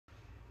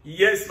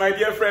Yes, my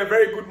dear friend,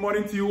 very good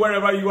morning to you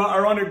wherever you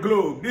are around the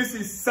globe. This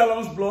is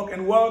Salon's blog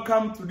and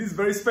welcome to this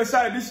very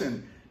special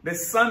edition, the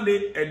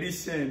Sunday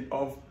edition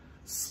of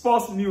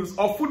sports news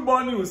or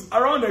football news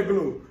around the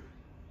globe.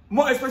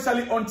 More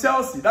especially on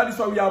Chelsea. That is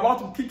why we are about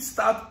to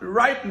kickstart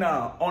right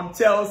now on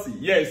Chelsea.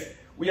 Yes,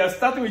 we are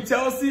starting with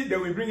Chelsea,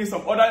 then we bring in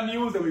some other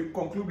news, then we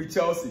conclude with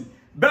Chelsea.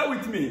 Bear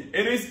with me.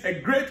 It is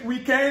a great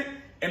weekend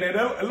and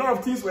a lot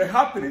of things were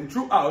happening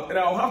throughout and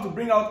I'll have to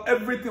bring out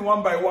everything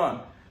one by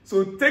one.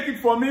 So take it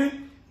from me,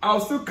 I'll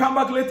still come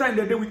back later in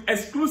the day with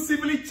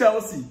exclusively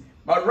Chelsea.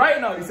 But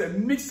right now, it's a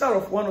mixture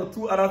of one or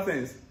two other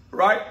things,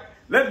 right?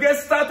 Let's get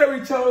started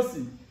with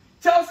Chelsea.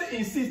 Chelsea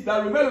insists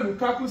that Romelu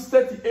Lukaku's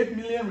 38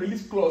 million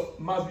release clause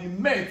must be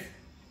met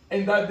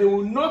and that they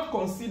will not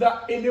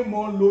consider any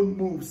more loan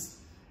moves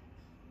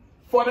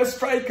for the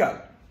striker.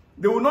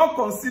 They will not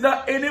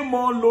consider any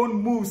more loan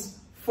moves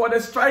for the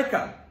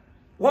striker.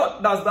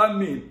 What does that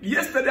mean?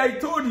 Yesterday, I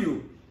told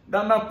you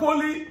the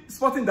Napoli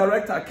sporting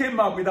director came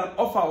up with an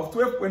offer of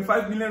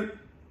 12.5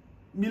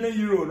 million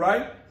euro,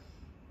 right?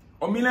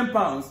 Or million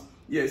pounds,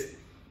 yes.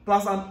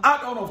 Plus an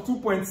add-on of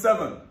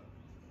 2.7.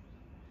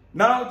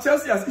 Now,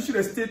 Chelsea has issued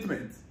a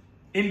statement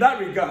in that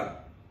regard.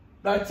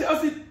 That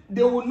Chelsea,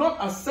 they will not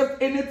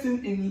accept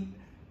anything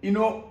in,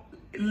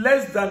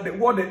 less than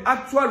what the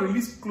actual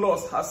release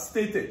clause has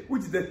stated,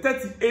 which is the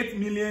 38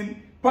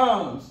 million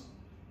pounds.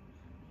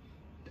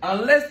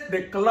 Unless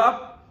the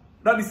club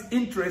that is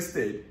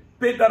interested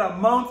pay that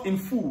amount in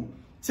full,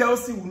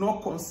 Chelsea will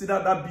not consider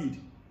that bid.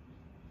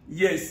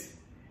 Yes.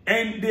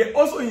 And they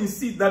also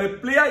insist that a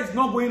player is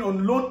not going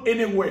on loan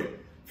anywhere.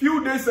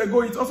 Few days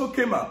ago, it also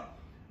came up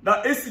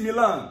that AC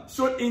Milan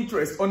showed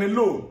interest on a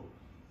loan.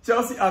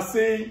 Chelsea are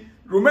saying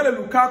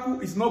Romelu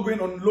Lukaku is not going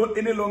on loan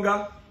any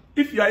longer.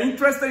 If you are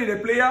interested in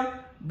a player,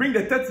 bring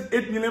the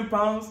 38 million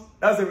pounds.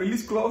 That's a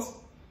release clause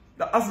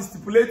that as it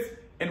stipulates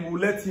and will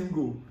let him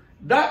go.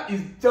 That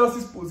is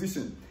Chelsea's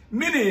position.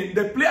 Meaning,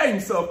 the player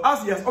himself,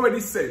 as he has already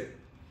said,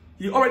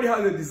 he already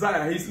has a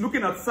desire. He's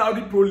looking at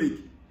Saudi Pro League.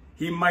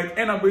 He might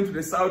end up going to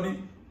the Saudi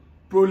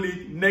Pro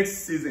League next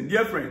season.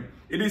 Dear friend,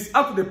 it is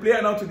up to the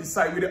player now to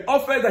decide with the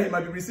offer that he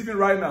might be receiving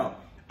right now.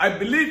 I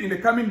believe in the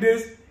coming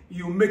days,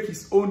 he will make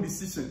his own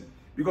decision.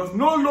 Because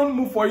no loan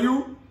move for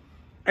you,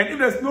 and if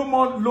there's no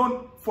more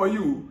loan for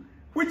you,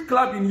 which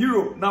club in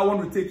Europe now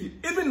want to take you?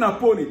 Even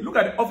Napoli, look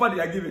at the offer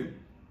they are giving.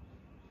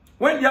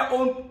 When their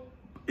own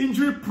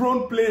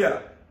injury-prone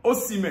player,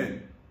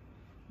 Osimhen,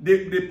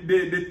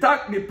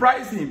 they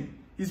price him.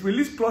 His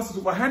release clause is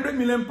over 100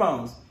 million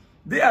pounds.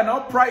 They are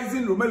now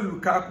pricing Romelu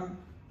Lukaku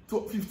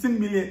to 15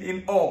 million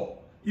in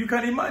all. You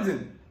can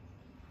imagine.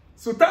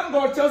 So thank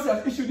God Chelsea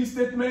has issued this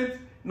statement.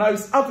 Now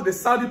it's up to the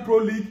Saudi Pro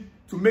League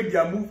to make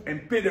their move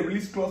and pay the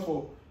release clause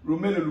for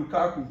Romelu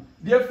Lukaku.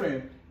 Dear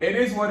friend, it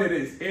is what it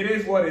is. It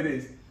is what it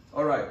is.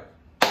 All right.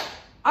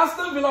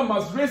 Aston Villa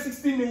must raise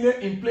 60 million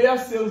in player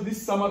sales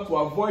this summer to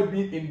avoid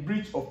being in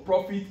breach of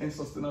profit and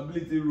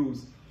sustainability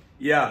rules.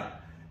 Yeah,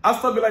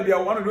 Aston Villa, they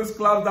are one of those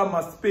clubs that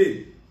must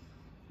pay.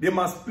 They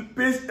must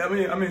pay,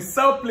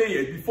 sell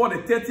players before the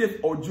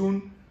 30th of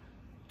June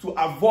to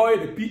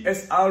avoid the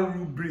PSR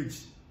rule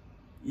breach.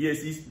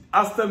 Yes, it's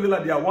Aston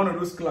Villa, they are one of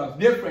those clubs.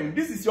 Dear friend,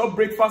 this is your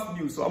breakfast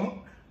news,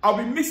 so I'll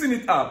be mixing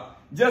it up.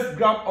 Just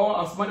grab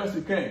all as much as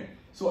you can.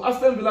 So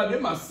Aston Villa, they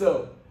must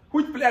sell.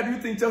 Which player do you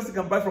think Chelsea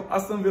can buy from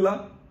Aston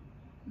Villa?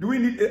 Do we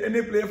need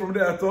any player from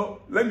there at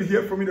all? Let me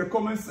hear from you in the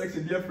comment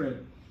section, dear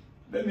friend.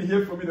 Let me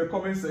hear from you in the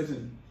comment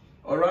section.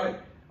 All right?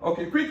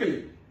 Okay,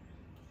 quickly.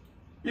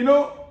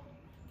 Nickolas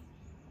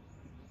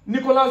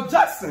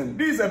Jackson.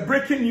 This is a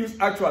breaking news,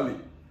 actually.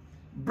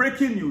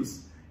 Breaking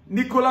news.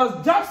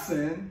 Nickolas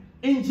Jackson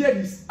injured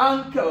his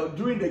ankle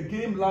during the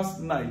game last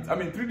night.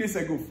 3 days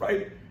ago,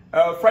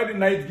 Friday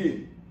night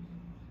game.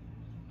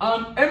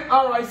 An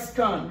MRI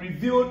scan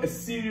revealed a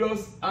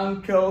serious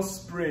ankle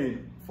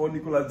sprain for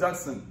Nickolas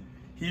Jackson.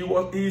 He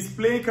is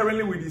playing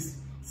currently with his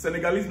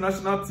Senegalese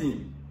national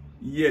team.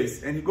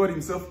 Yes, and he got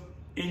himself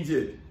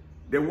injured.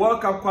 The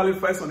World Cup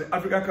qualifiers on the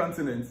African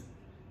continent.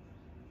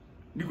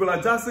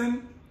 Nickolas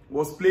Jackson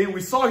was playing. We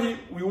saw him.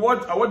 I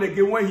watched the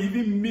game where he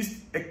even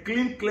missed a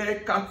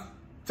clear-cut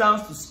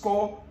chance to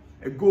score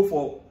a goal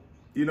for,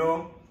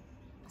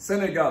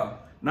 Senegal.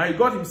 Now he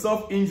got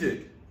himself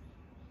injured.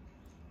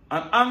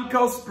 An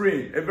ankle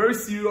sprain, a very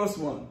serious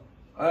one.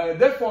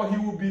 Therefore, he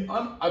will be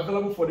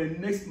unavailable for the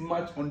next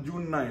match on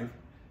June 9th.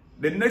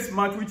 The next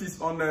match, which is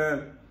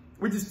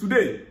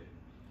today,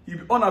 he'll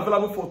be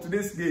unavailable for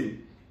today's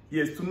game.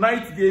 Yes,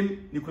 tonight's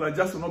game, Nickolas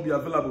Jackson will not be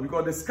available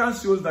because the scan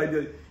shows that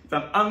it's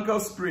an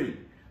ankle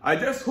sprain. I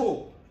just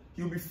hope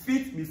he'll be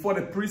fit before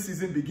the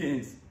preseason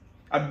begins.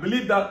 I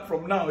believe that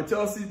from now, the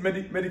Chelsea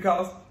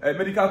medical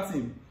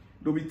team,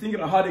 they'll be thinking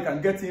of how they can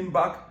get him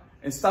back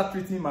and start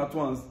treating him at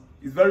once.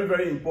 It's very,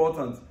 very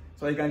important.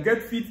 So he can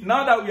get fit.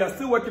 Now that we are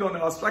still working on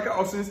our striker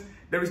options,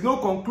 there is no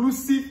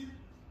conclusive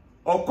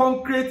or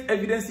concrete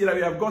evidence here that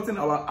we have gotten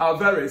our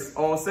Alvarez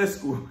or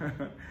Sesko.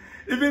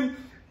 Even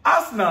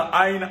Arsenal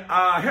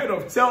are ahead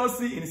of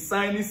Chelsea in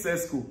signing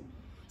Sesko.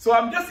 So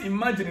I'm just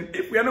imagining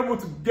if we are not able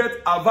to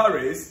get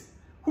Alvarez,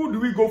 Who do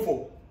we go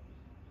for?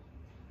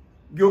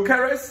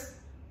 Gyökeres?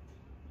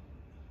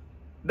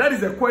 That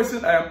is a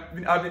question I've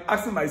been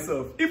asking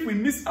myself. If we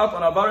miss out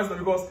on Alvarez,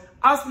 because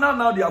Arsenal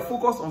now, they are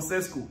focused on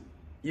Sesko.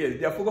 Yes,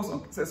 they are focused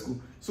on Sesko.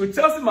 So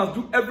Chelsea must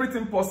do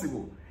everything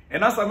possible.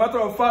 And as a matter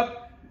of fact,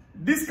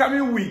 this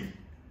coming week,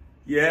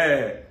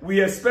 yeah,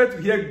 we expect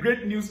to hear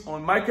great news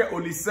on Michael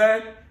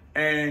Olise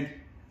and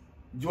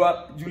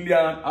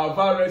Julian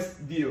Alvarez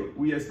deal.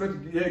 We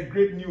expect to hear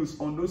great news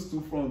on those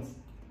two fronts.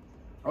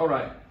 All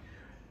right.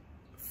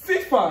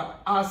 FIFA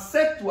are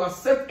set to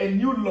accept a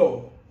new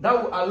law that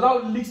will allow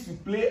leagues to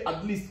play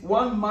at least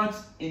one match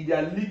in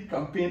their league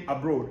campaign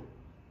abroad.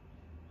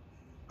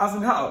 As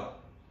in how?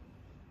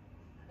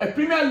 A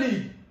Premier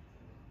League,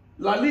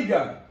 La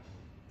Liga,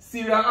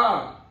 Serie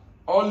A,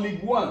 or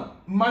League One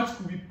match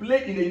could be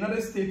played in the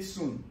United States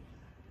soon.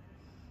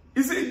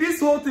 You see, this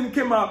whole thing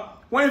came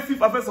up when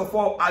FIFA first of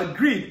all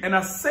agreed and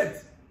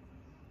accept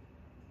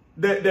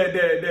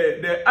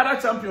the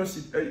other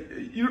championship,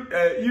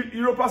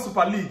 European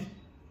Super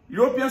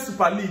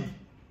League.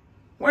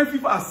 When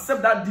FIFA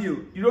accept that deal,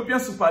 European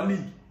Super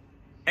League,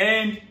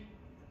 and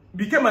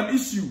became an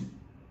issue,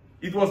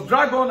 it was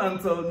dragged on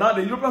until now.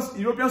 The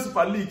European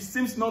Super League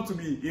seems not to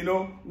be,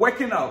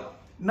 working out.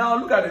 Now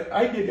look at the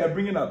idea they are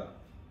bringing up.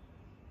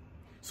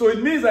 So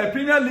it means that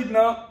Premier League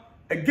now,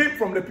 a game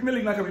from the Premier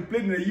League now can be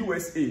played in the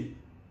USA.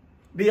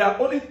 They are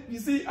only, you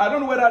see, I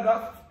don't know whether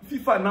that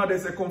FIFA now,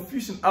 there's a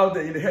confusion out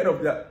there in the head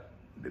of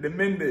the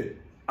men there.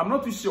 I'm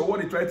not too sure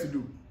what they try to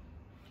do.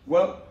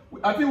 Well,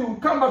 I think we'll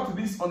come back to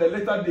this on a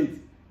later date.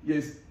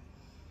 Yes.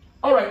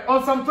 All right,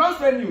 on some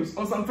transfer news,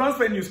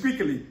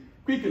 quickly.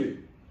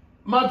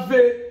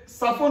 Matvey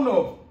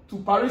Safonov to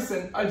Paris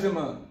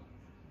Saint-Germain.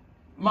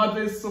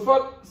 Matvey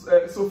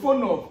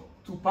Safonov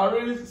to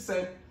Paris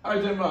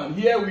Saint-Germain.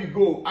 Here we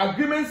go.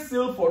 Agreement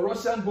sealed for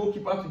Russian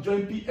goalkeeper to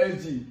join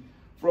PSG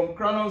from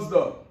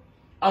Krasnodar,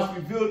 as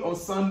revealed on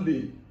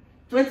Sunday.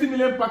 20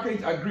 million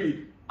package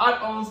agreed,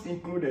 add-ons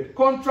included.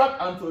 Contract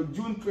until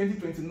June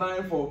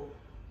 2029 for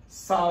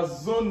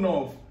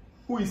Sazonov,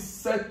 who is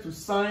set to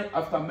sign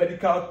after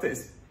medical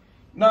test.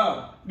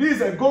 Now, this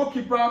is a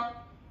goalkeeper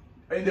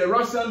in the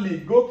Russian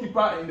league.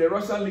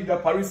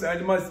 That Paris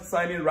Saint-Germain is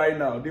signing right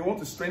now. They want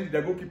to strengthen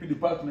their goalkeeping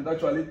department,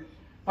 actually.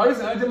 Paris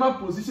Saint-Germain's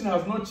position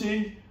has not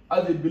changed,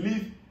 as they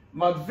believe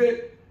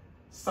Matvey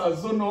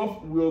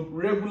Sazonov will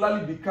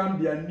regularly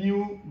become their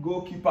new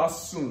goalkeeper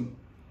soon.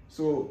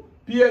 So,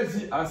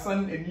 PSG are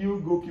signing a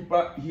new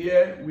goalkeeper.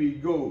 Here we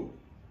go.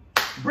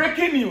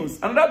 Breaking news.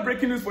 Another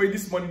breaking news for you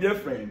this morning, dear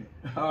friend.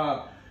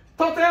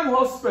 Tottenham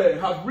Hotspur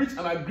have reached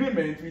an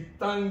agreement with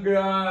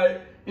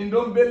Tanguy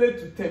Ndombele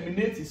to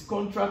terminate his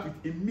contract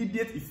with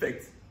immediate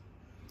effect.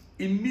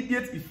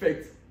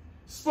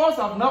 Spurs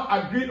have now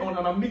agreed on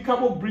an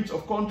amicable breach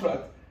of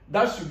contract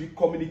that should be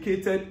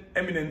communicated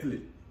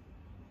eminently.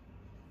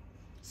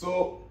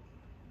 So,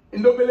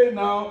 Ndombele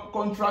now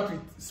contract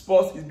with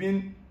Spurs is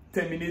being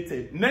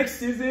terminated. Next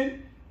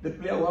season, the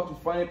player will have to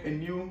find a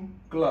new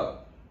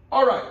club.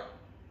 All right.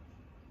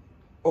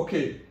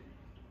 Okay.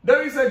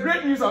 There is a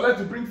great news I'd like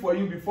to bring for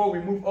you before we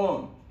move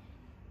on.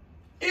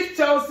 If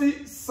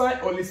Chelsea sign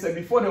Olise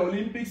before the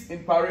Olympics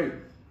in Paris,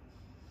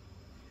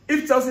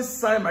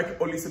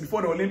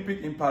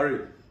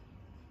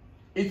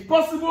 it's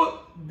possible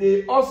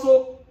they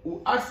also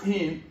will ask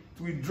him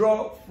to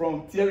withdraw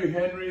from Thierry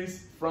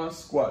Henry's France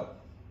squad.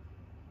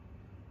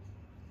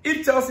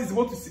 If Chelsea is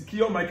able to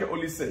secure Michael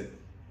Olise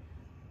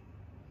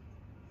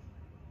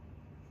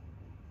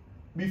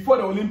before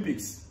the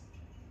Olympics,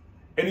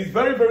 and it's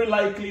very, very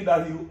likely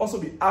that he will also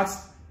be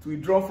asked to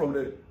withdraw from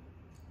the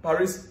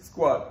Paris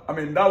squad. I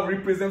mean, that will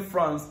represent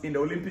France in the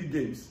Olympic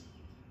Games.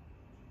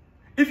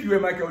 If you were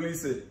Michael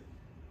Olise,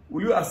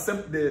 will you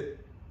accept the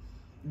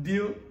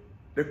deal,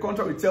 the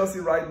contract with Chelsea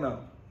right now?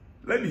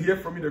 Let me hear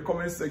from you in the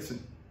comment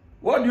section.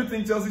 What do you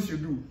think Chelsea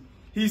should do?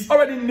 He's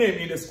already named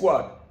in the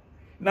squad.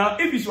 Now,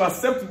 if he should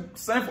accept to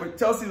sign for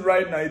Chelsea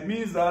right now, it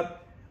means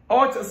that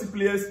all Chelsea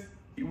players,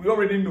 we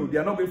already know they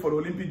are not going for the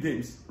Olympic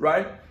Games,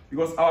 right?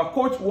 Because our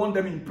coach want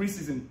them in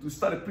preseason, to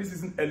start the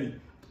preseason early,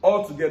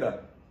 all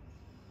together.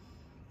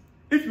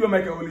 If you are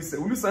Michael Olise,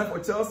 will you sign for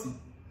Chelsea?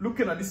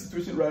 Looking at this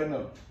situation right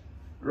now.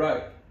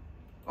 Right.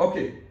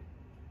 Okay.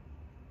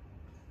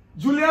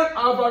 Julian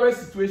Alvarez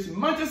situation.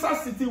 Manchester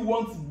City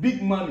wants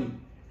big money,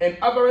 and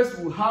Alvarez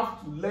will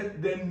have to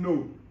let them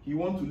know he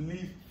wants to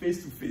leave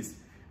face to face.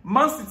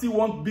 Man City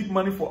want big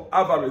money for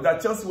Alvarez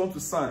that Chelsea want to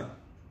sign.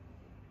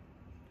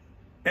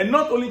 And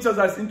not only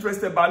Chelsea is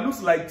interested, but it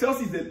looks like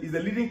Chelsea is the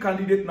leading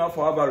candidate now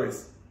for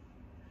Alvarez.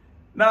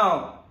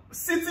 Now,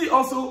 City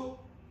also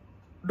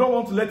don't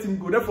want to let him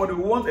go. Therefore, they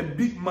want a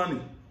big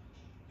money.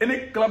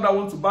 Any club that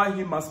wants to buy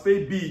him must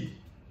pay big.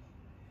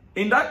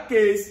 In that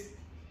case,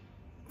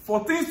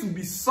 for things to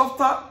be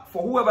softer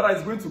for whoever that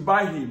is going to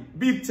buy him,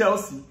 be it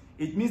Chelsea,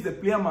 it means the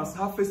player must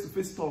have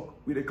face-to-face talk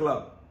with the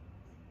club.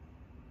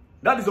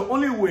 That is the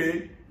only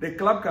way the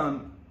club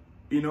can,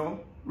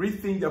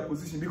 rethink their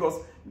position,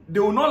 because they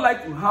will not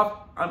like to have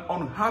an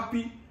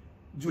unhappy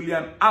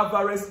Julian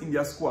Alvarez in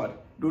their squad.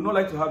 They will not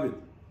like to have it.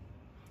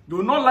 They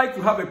will not like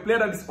to have a player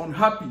that is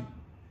unhappy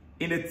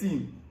in a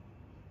team.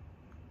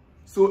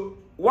 So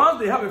once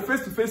they have a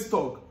face-to-face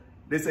talk,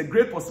 there's a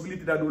great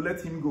possibility that they'll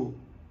let him go.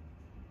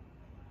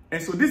 And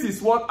so this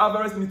is what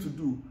Alvarez needs to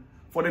do,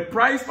 for the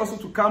price also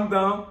to come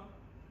down.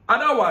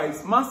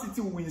 Otherwise, Man City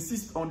will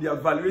insist on their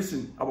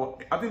valuation.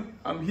 I think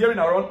I'm hearing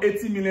around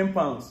 80 million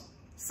pounds,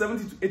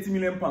 70 to 80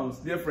 million pounds,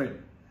 dear friend.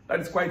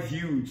 That is quite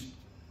huge.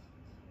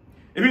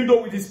 Even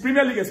though with his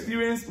Premier League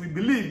experience, we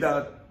believe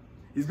that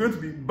he's going to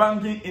be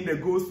banging in the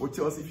goals for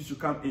Chelsea if he should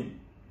come in.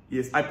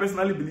 Yes, I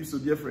personally believe so,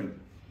 dear friend.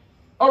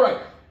 All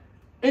right.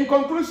 In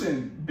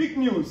conclusion, big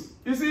news.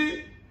 You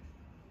see,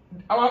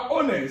 our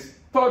owners,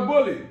 Todd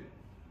Boehly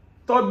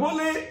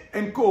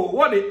and co,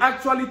 what they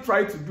actually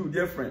try to do,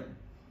 dear friend.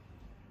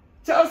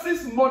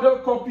 Chelsea's model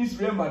copies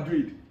Real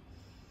Madrid.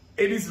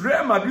 It is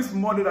Real Madrid's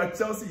model that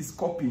Chelsea is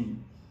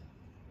copying.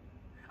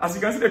 As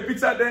you can see the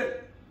picture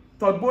there,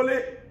 Todd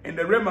Boehly and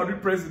the Real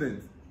Madrid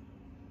president.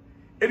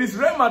 It is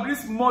Real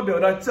Madrid's model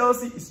that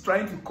Chelsea is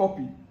trying to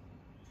copy.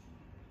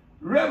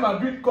 Real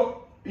Madrid,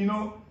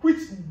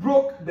 which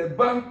broke the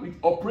bank with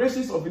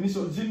operations of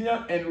Vinicius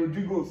Jr. and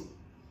Rodrigo.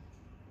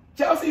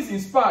 Chelsea is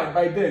inspired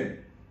by them.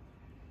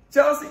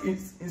 Chelsea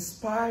is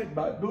inspired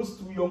by those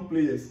two young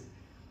players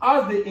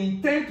as they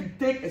intend to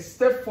take a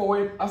step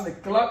forward as a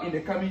club in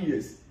the coming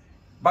years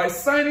by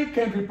signing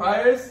Kendrick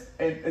Paez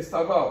and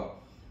Estaval.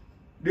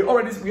 We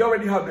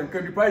already have them.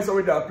 Kendrick Paez is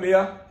already our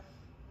player,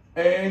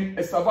 and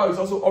Estaval is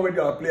also already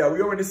our player.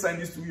 We already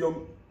signed these two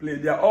young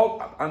players. They are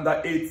all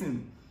under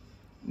 18.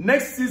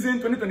 Next season,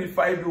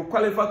 2025, they will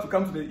qualify to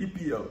come to the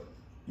EPL.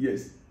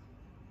 Yes.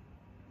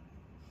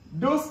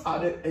 Those are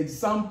the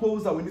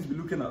examples that we need to be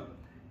looking at.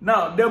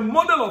 Now, the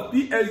model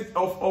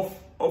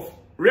of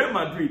Real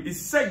Madrid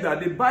is said that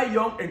they buy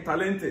young and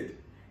talented.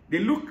 They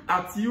look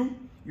at you,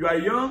 you are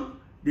young,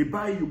 they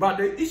buy you. But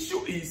the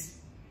issue is,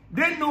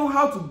 they know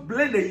how to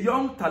blend the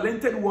young,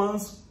 talented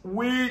ones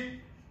with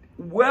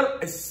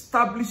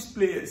well-established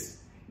players.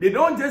 They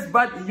don't just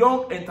buy the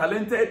young and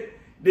talented.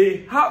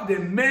 They have the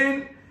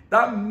men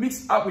that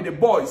mix up with the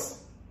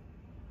boys.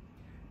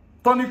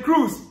 Toni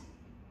Kroos,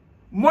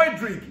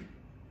 Modric,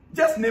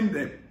 just name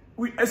them.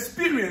 With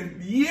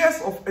experience,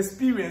 years of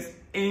experience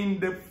in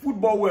the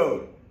football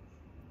world.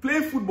 Play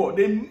football.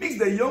 They mix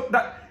the young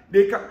that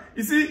they can.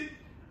 You see,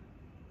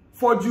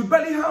 for Jude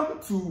Bellingham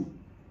to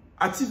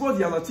achieve what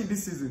he has achieved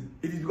this season,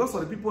 it is because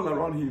of the people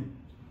around him,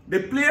 the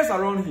players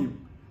around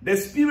him, the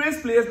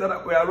experienced players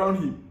that were around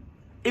him.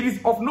 It is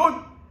of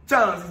no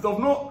chance, it's of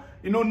no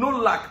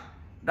luck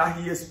that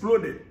he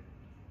exploded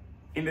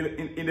in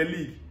the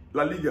league,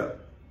 La Liga.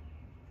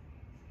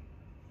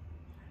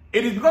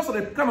 It is because of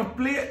the kind of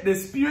player, the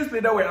experienced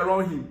players that were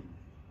around him.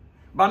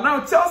 But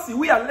now Chelsea,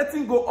 we are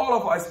letting go all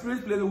of our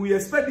experienced players. We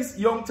expect these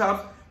young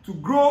chaps to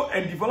grow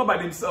and develop by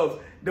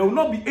themselves. There will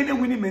not be any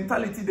winning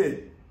mentality there.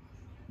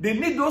 They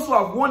need those who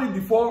have won it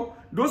before,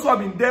 those who have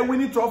been there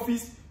winning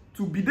trophies,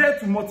 to be there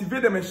to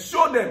motivate them and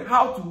show them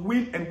how to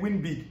win and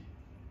win big.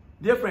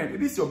 Dear friend,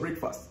 this is your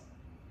breakfast.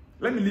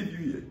 Let me leave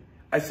you here.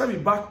 I shall be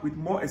back with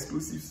more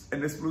exclusives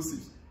and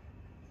explosives.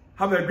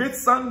 Have a great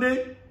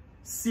Sunday.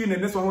 See you in the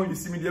next one when you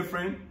see me, dear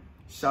friend.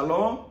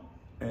 Shalom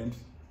and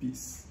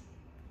peace.